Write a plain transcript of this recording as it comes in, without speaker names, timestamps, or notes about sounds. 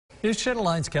News Channel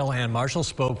 9's Callahan Marshall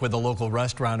spoke with a local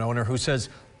restaurant owner who says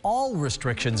all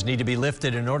restrictions need to be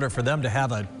lifted in order for them to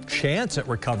have a chance at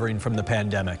recovering from the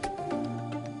pandemic.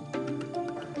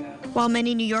 While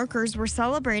many New Yorkers were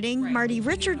celebrating, Marty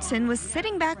Richardson was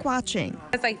sitting back watching.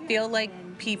 I feel like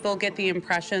people get the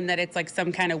impression that it's like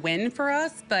some kind of win for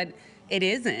us, but it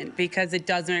isn't, because it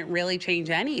doesn't really change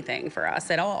anything for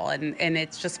us at all, and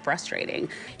it's just frustrating.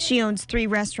 She owns 3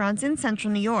 restaurants in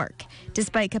central New York.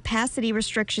 Despite capacity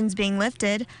restrictions being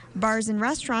lifted, bars and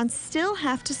restaurants still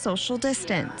have to social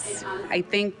distance. I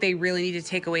think they really need to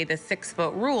take away the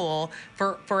 6-foot rule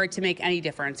for it to make any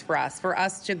difference for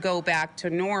us to go back to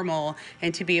normal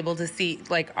and to be able to see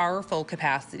like our full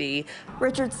capacity.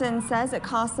 Richardson says it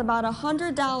costs about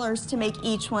 $100 to make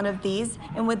each one of these,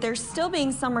 and with there still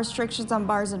being some restrictions on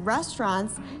bars and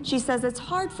restaurants, she says it's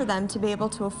hard for them to be able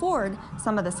to afford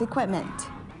some of this equipment.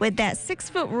 With that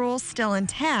 6-foot rule still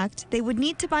intact, they would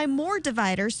need to buy more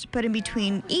dividers to put in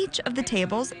between each of the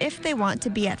tables if they want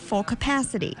to be at full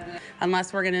capacity.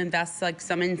 Unless we're going to invest like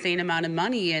some insane amount of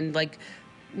money in like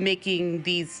making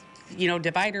these,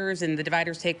 dividers, and the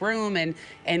dividers take room,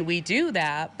 and we do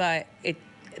that, but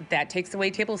that takes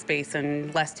away table space,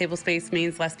 and less table space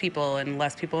means less people, and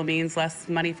less people means less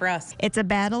money for us. It's a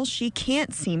battle she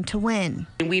can't seem to win.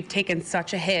 We've taken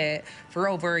such a hit for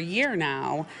over a year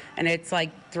now, and it's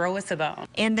like, throw us a bone.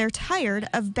 And they're tired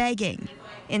of begging.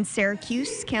 In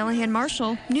Syracuse, Callahan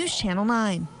Marshall, News Channel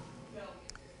 9.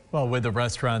 Well, with the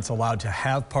restaurants allowed to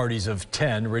have parties of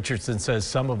 10, Richardson says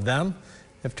some of them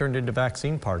have turned into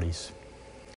vaccine parties.